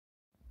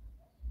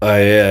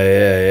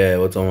Yeah.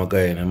 What's on my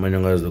guy? I'm going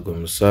to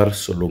go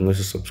so long as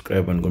you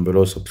subscribe and go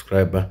below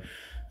subscriber.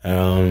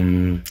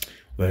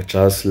 We're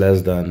just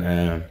less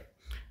than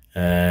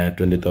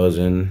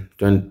 20,000,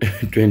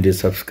 20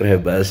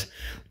 subscribers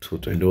to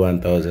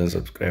 21,000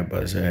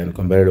 subscribers. And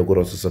compare to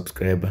also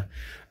subscriber.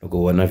 Go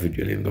one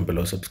video and go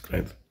below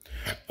subscribe.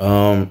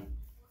 For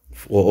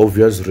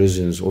obvious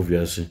reasons,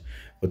 obviously.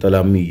 But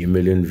allow me a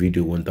million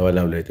video won't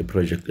allow like the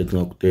project that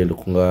not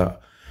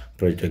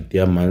project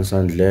ya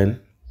Sunglen,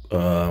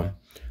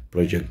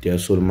 project ya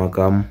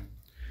Makamu,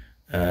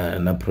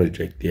 na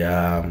project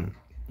ya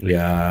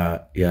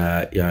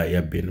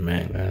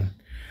Mayengani.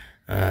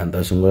 And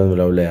that's going to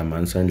allow ya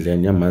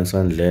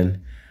Sunglen.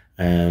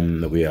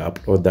 We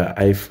upload the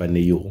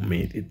iPhone you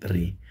made it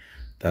 3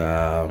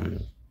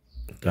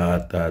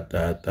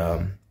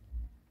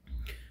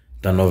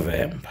 ta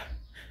November.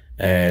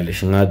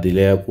 Lexi nga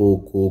delay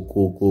ku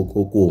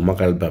huma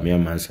ka album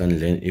ya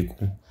Sunglen i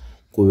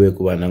ku ve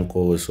ku va na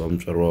nkosi wa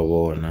mutswari wa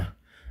vona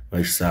wa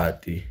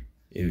xisati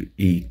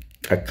i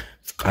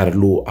nkarhi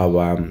lowu a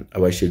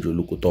va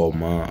schedule ku ta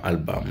huma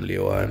album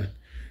leyiwani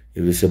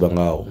ivi se va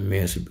nga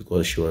humesi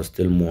because she was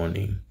still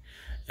mourning.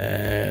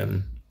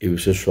 Ivi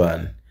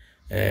sweswiwani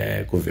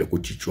ku ve ku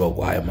cinciwa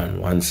ku hayi man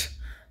once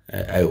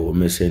a yi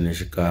humeseni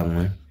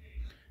xikan'we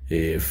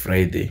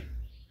Friday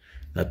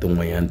na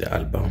tin'wanyana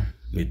ti-album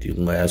leti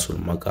ku nga ya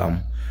Makamu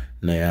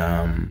na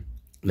ya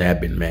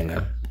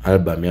Mayengani.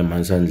 Album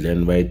ya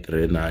Sunglen va yi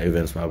tirhe na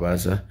Events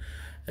Mabasa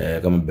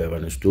ka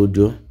Mabevani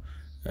studio.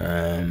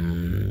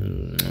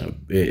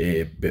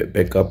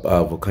 Backup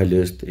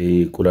vocalist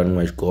i Kulani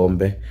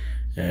N'waxikombe.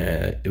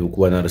 Ivi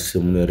ku va na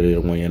risimu leri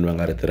rin'wanyana va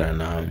nga ri tirha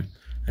na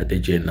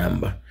DJ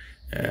number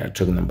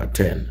track number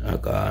 10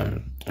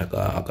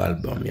 aka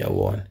album ya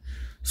vona.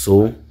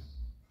 So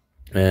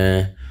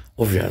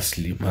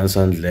obviously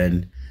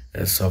Sunglen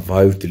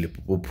survived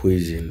Limpopo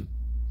Poison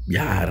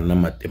ya ha ri na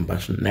matimba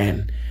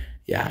swinene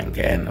ya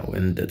nghena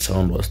when the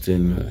sound was still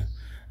new.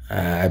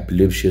 I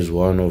believe she's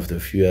one of the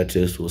few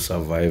artists who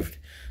survived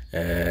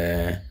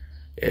that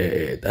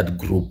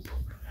group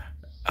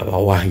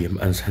abawangi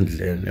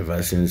Sunglen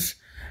ever since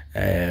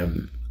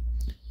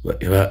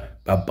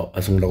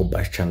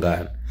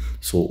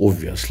so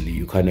obviously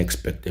you can't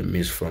expect a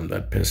miss from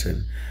that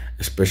person,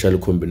 especially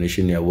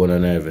combination ya Vana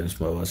na Events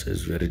Mabasa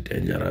is very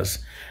dangerous,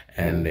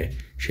 and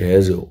she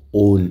has her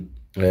own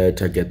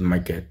target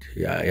market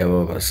ya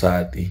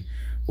vavasati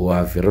who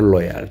are very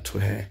loyal to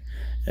her,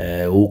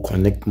 who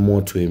connect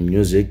more to her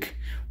music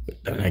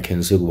than I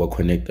can say who are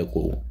connected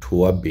to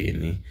her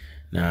Beni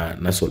na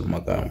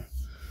Makamu.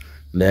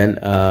 Then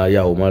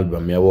ya huma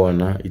album ya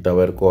vona ita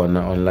va ri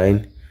kona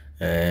online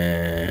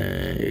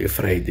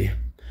Friday.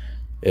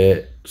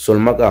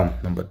 Makamu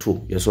number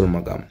 2 ya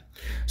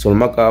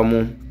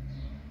Makamu,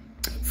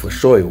 for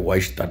sure you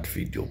watched that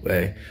video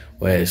where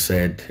I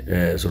said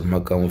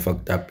Makamu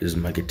fucked up his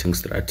marketing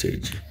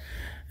strategy.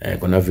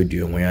 Kona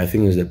video where I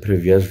think is the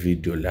previous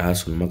video la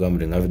Makamu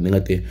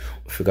ngati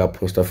ufika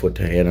poster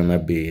photo yena na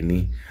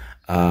Beni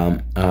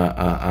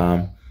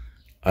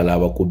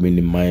allow ku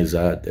minimize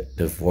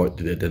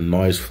the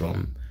noise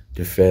from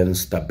the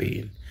fans ta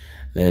Beni.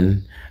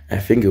 Then I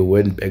think he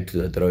went back to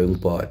the drawing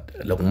board.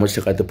 Like much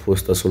like the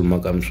poster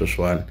Makamu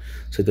sweswiwani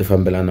se ti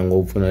fambelana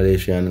ngopfu na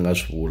leswi ya ni nga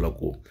swi vula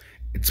ku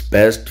it's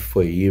best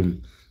for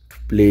him to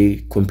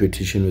play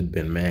competition with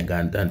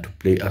Mayengani than to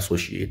play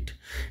associate.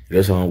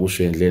 Leswi nga ku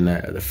swi endle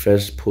na the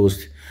first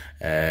post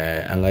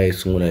a nga yi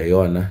sungula hi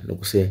yona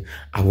loko se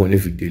a vone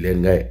video leyi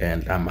nga yi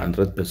endla. I'm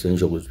 100%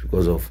 sure it's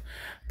because of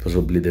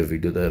possibly the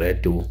video that I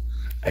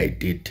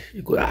did.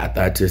 That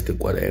artist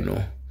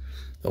kwaleno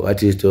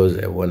artist was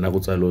vona ku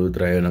tsalo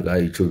try yona ka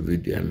YouTube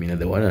video I mean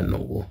the one I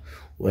know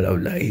well I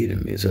would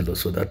like me so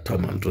that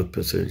I'm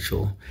 100%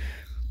 sure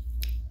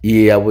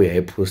yeah we I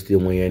post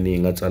yin'wanyana yi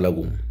nga tsala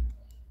ku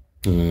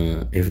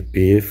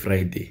if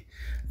Friday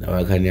na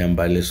va kha ni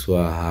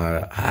ambalisiwa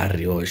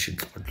hari or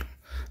xitlotlo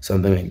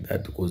something like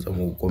that, because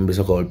I'm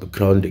kombisa ka be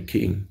crown the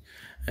king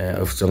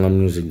of Tsonga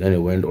music. Then I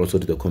went also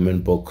to the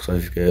comment box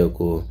afika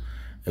ku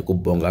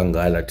bonga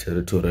ngala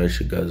territory ya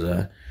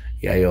Gaza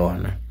ya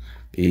yona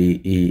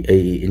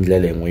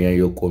indlela yin'wanyana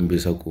yo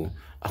kombisa ku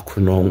a ku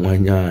na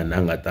un'wanyana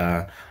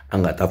a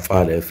nga ta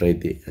pfala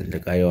Friday ende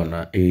ka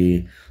yona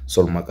i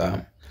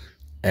Makamu.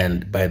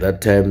 And by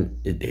that time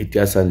date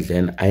ya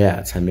Sunglen a ya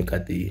ha tshame ka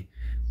ti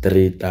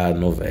 3 ta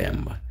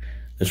November.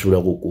 Leswi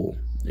vulaka ku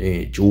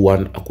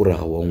J1 a ku ri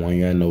hava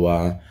un'wanyana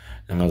wa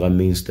nga ka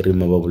mainstream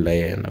va vula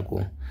yena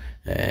ku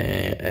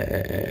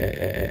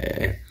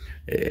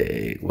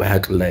va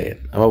hakela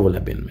yena a va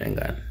vula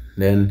Mayengani.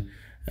 Then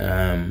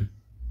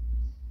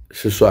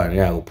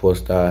sweswiwani ya ku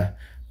posta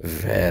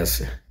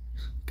verse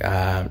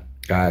ka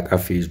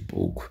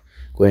Facebook.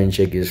 Go and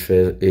check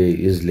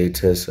his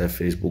latest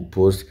Facebook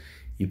post.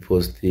 He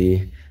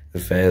posted a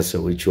verse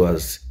which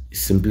was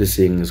simply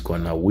saying he's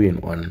gonna win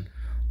on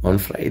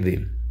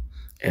Friday,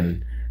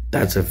 and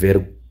that's a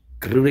very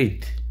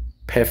great,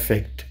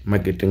 perfect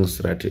marketing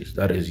strategy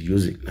that is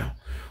using now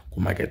to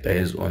market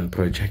his own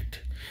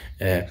project.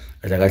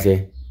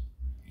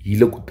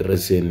 yile ku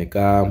tirhiseni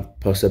ka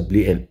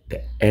possibly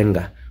the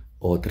anger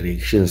or the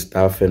reaction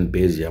staff fan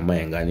base ya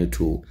Mayengani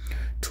to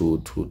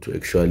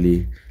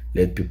actually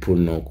let people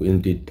know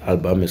indeed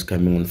album is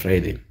coming on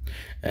Friday.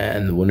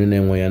 And one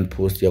in one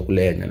post ya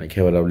kulenya na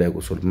khevala vula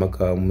ku sort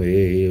Makamu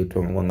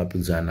thonga nga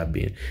pizana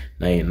bin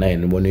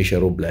na one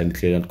share blind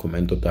clear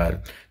comment total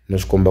no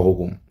skomba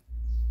ku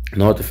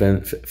not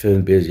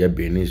fan base ya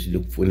Benin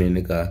look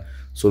funeni ka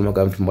so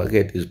Makamu to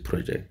market his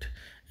project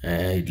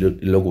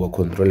look wa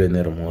control in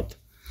remote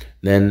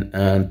then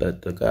and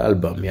the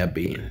album ya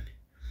Benin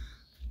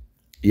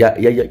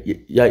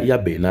ya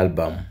Benin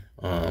album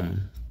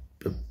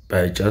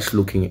by just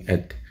looking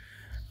at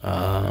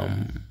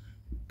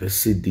the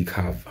CD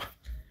cover.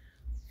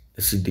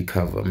 The CD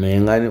cover.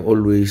 Mayengani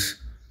always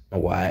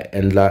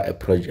endla a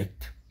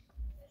project.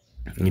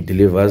 He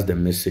delivers the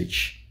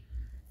message.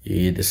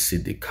 The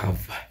CD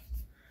cover.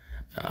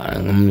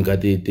 I'm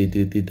got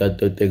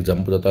the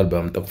example that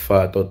album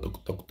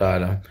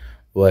Tokfala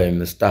why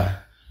Mr.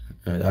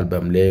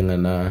 Album Leng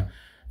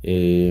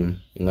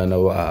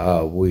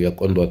ngana we ya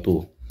kondwa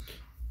tu.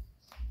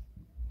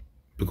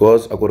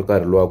 Because akorka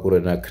lo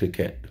akorena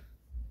cricket.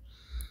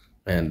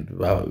 And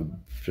the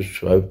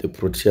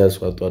Proteas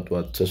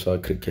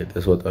what cricket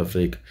South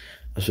Africa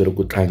as well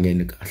good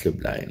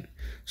blind.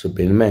 So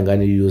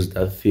Mayengani used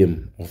that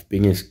theme of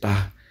being a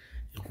star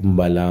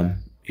kumbala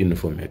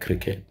uniform ya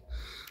cricket.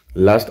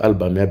 Last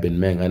album ya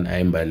Mayengani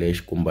aimbale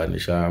kumbani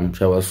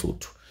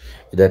shawasutu.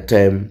 At that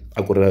time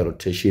akora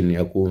rotation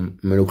ya ku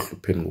melo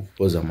khlupheni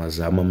kupoza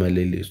mazama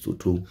maleli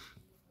to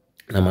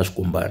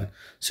namashkumbani.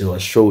 So he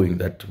was showing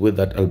that with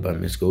that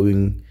album is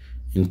going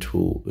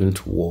into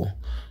war.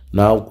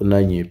 Now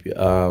kuna nyipi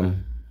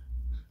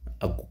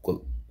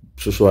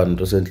Suswan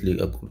recently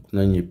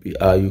kuna nyipi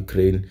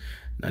Ukraine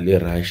na le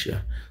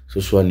Russia.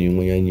 Suswan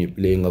yin'we ya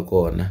nyipi leyi nga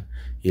kona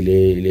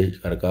ile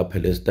karaka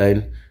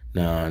Palestine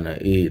na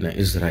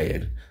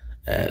Israel.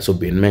 So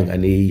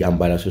Mayengani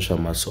yambala swa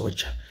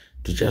masocha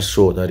to just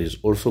show that is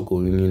also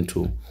going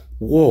into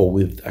war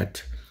with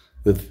that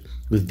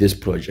with this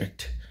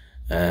project.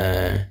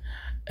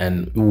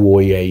 And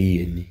war ya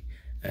yini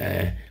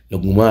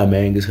lokuma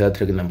Mayengani sa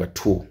track number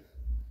 2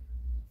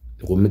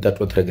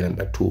 track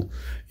number 2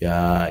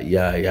 ya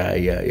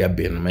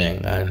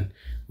Mayengani,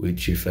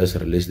 which he first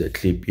released the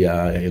clip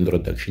ya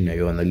introduction ya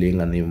yona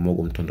linga ni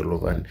mogo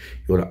mtondolovan.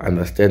 You'll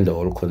understand the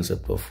whole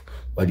concept of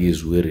what he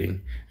is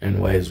wearing and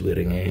why he's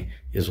wearing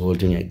he's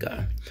holding a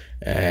gun.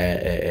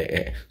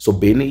 So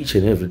each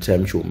and every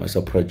time she must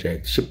a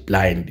project she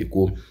blind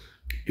you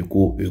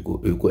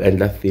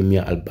end up theme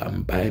ya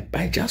album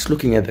by just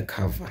looking at the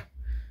cover.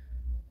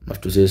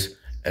 After this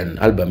an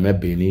album ya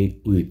Beni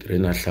with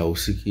Rena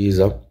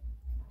Hlausikiza.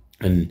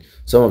 And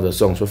some of the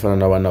songs so far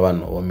now I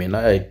mean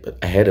I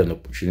had an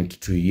opportunity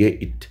to hear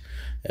it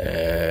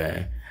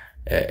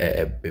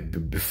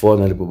before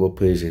Nalipopo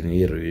plays in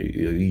year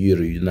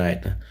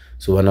reunite.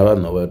 So when I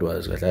know what it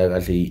was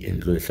actually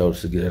enjoy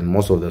Hlausikiza, and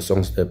most of the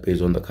songs that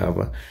plays on the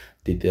cover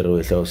did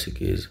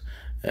Hlausikiza.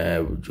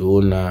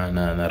 Jona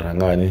na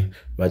Rangani,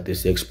 but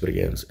this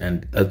experience,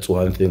 and that's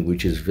one thing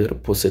which is very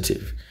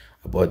positive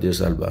about this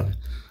album.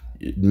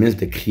 It means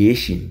the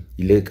creation,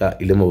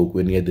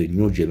 the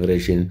new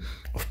generation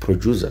of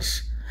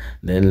producers.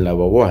 Then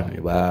number one,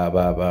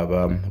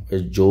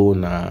 Joe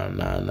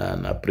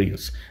na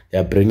Prince, they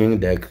are bringing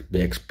the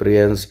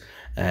experience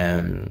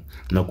and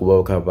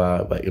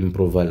nakuba ba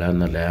improve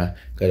lana la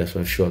kala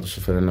so short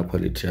so fana na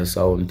quality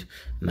sound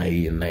na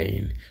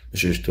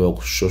just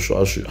talk so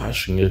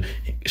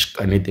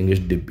anything is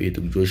debate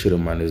Josh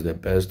Roman is the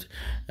best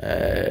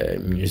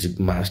music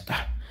master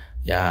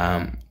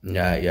ya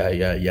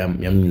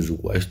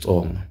music wa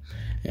strong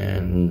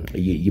and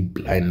yi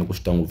blind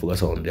kustanga uvuka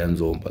sound ya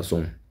nzomba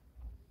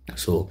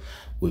so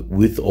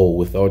with or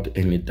without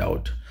any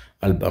doubt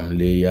album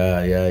le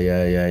ya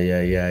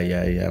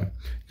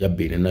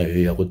Beni na yo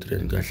ya ku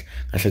trend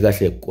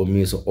kahle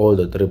komisa all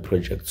the 3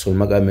 projects. So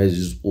Makamu has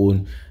his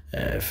own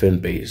fan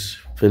base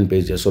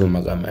ya so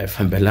Makamu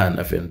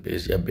ayifambelana fan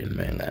base ya Beni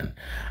Mayengani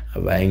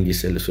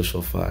abayingisele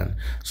so fun.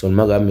 So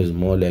Makamu is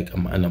more like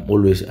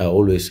I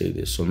always say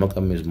this, so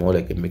Makamu is more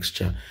like a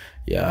mixture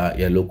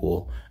ya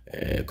local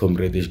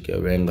comrades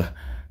Gavenga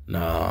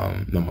na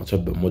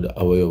matsabe moda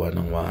awayo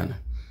wanangwana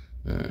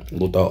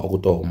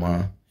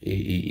ukutoma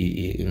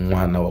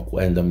ngwana wa ku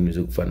endla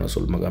music kufana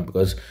Soul Makamu,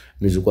 because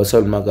music wa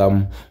Soul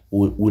Makamu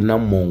una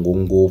mongo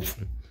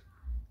ngopfu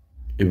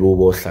ibo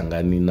bo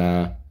hlangani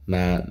na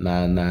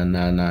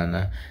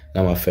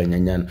mafenya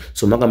nyana.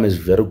 So Makamu is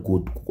very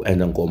good ku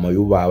endla ngoma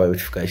yo baba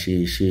bifika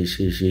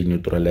shi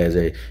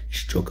neutralize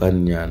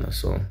xichokani nyana.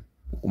 So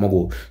kuma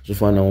ku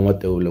sufana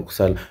Mateo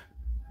kusala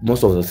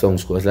most of the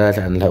songs ko la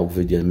ku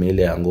video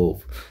mele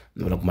ngopfu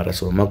like mara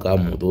Soul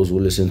Makamu, those who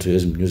listen to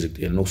his music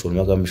they know Soul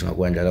Makamu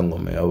singakwanja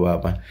ngoma ya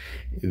baba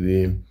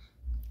ibi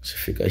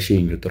sifika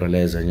shi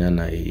neutralize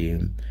nyana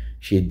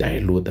she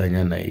dilute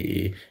nyana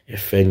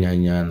efenya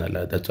nyana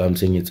la. That's why I'm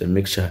saying it's a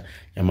mixture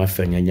ya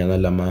mafenya nyana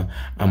lama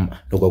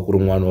loko ku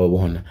rin'wana wa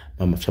bona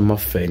mama swa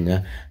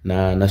mafenya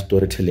na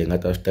storytelling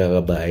ata swi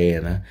teka ba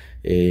yena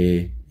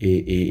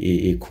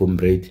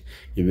comrade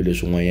ibile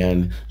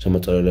swin'wanyana swa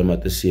matsalwa lama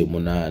tinsimu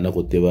na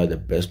ku tiva the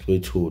best way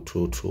to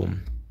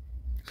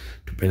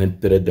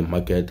penetrate the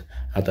market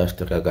at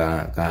after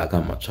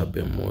ka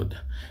matswabe mood.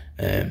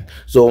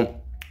 So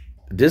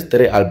these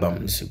 3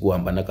 albums ku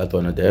hambana ka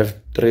tona, they have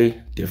 3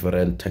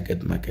 different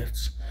target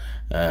markets.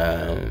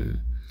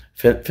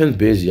 Fan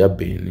base ya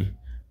Beni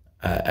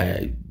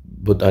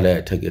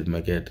botala target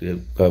market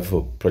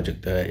for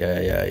project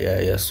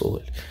ya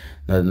soul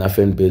na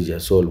fan base ya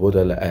soul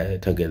botala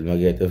target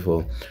market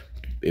for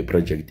a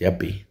project ya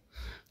B.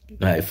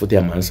 Futhi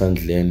ya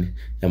Sunglen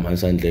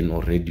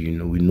already, you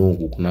know, we know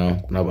kuna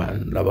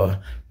vanhu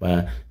lava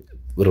va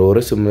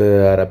ro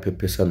simera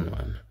Phephisa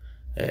Nhova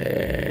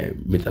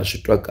mi ta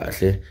swi twa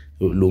kahle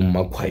lomu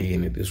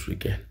makhwayeni this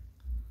weekend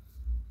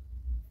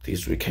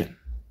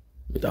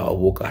mi ta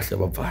va kahle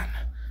va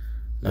Vana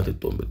na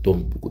titombi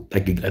ku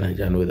takikana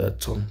njhani with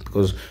that song,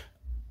 because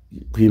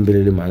ku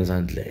yimbelele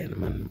Sunglen,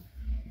 man,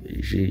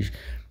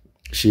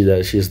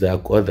 she's their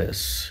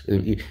goddess,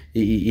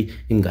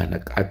 ingana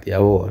kati ya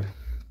vona.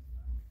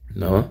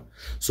 No,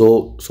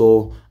 so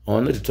I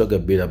wanted to talk a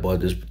bit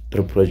about these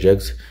 3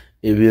 projects.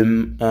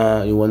 Even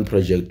in one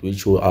project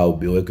which I'll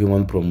be working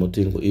on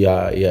promoting,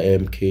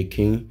 MK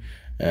King,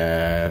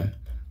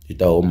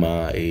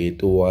 itauma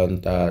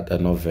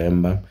 1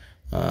 November.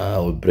 I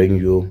will bring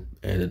you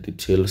the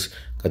details,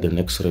 got the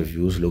next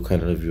reviews, look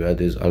and review at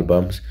these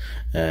albums.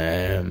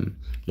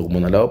 Look,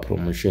 allow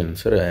promotion.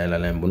 Sorry, I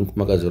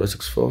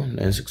 064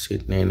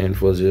 968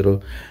 9940.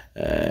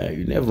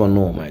 You never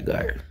know, my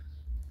guy.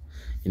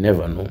 You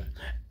never know.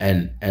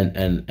 And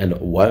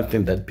one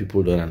thing that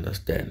people don't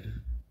understand,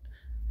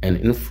 an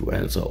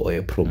influencer or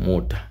a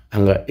promoter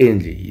anga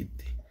endli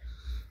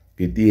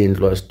iti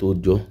endlwa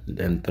studio,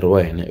 then throw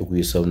in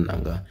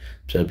nanga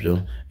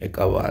psebyo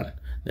ekavan,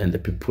 then the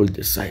people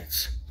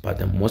decides. But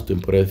the most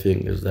important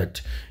thing is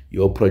that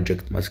your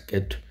project must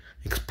get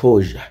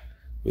exposure.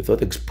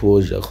 Without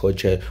exposure,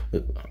 kocha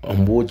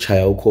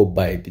ambucha uko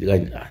buy it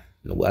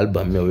no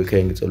album we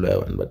can get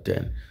but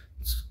then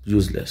it's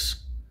useless.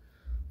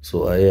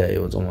 So I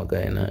was on my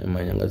guy na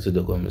Mayengani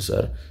the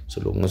commissar.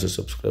 So long as you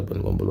subscribe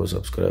and go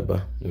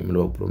subscriber, you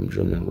will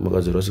promotion and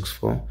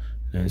 064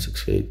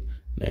 968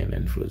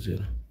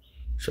 9940.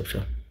 Shop.